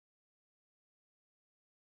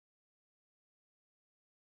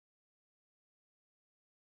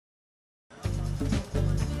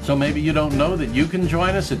So maybe you don't know that you can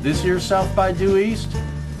join us at this year's South by Due East?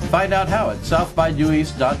 Find out how at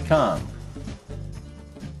southbydueeast.com.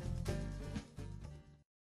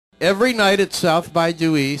 Every night at South by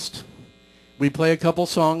Due East, we play a couple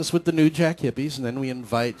songs with the New Jack Hippies, and then we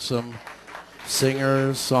invite some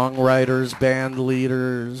singers, songwriters, band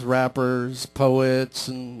leaders, rappers, poets,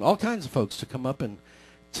 and all kinds of folks to come up and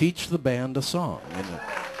teach the band a song. And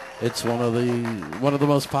it's one of the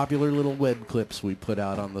most popular little web clips we put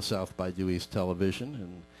out on the South by Due East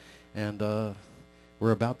television, and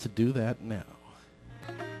we're about to do that now.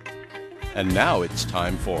 And now it's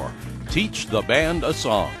time for Teach the Band a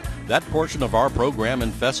Song, that portion of our program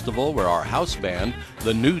and festival where our house band,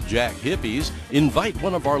 the New Jack Hippies, invite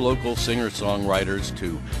one of our local singer-songwriters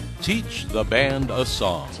to teach the band a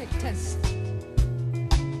song. Check test.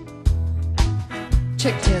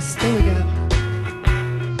 Check test. There we go.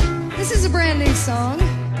 This is a brand new song,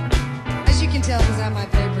 as you can tell because I have my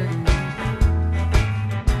paper.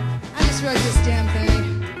 I just wrote this damn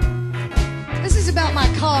thing. This is about my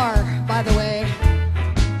car, by the way.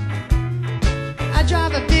 I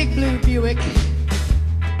drive a big blue Buick.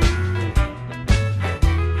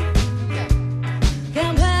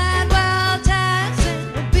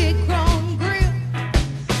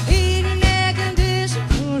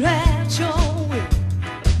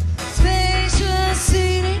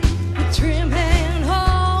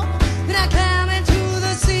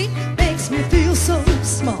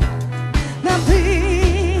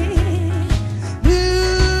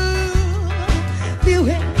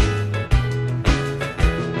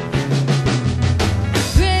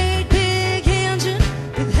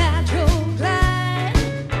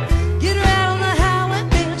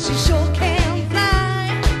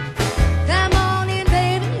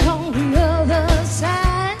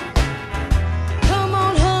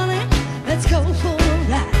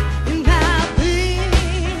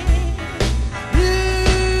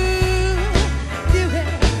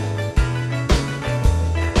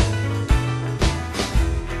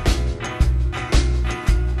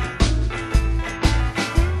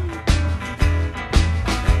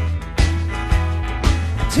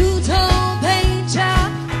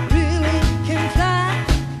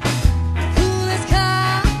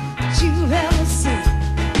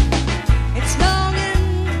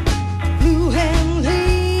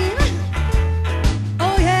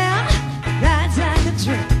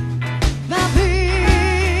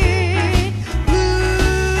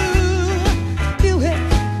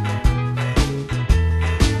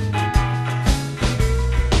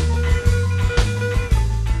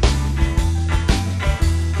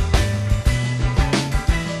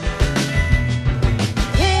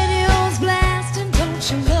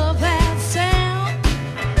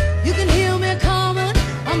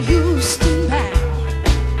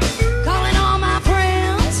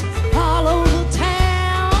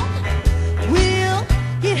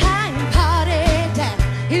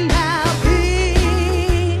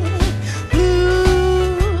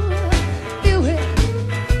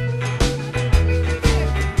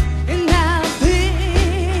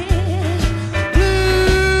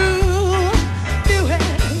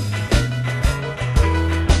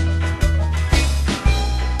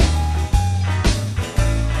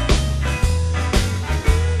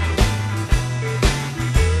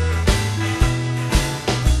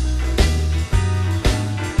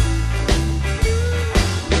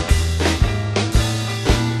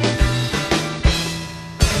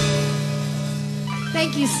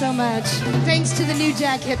 So much. Thanks to the New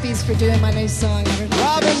Jack Hippies for doing my new song.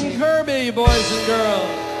 Robin Kirby, boys and girls.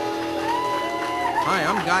 Hi,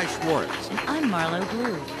 I'm Guy Schwartz. And I'm Marlo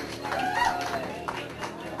Blue.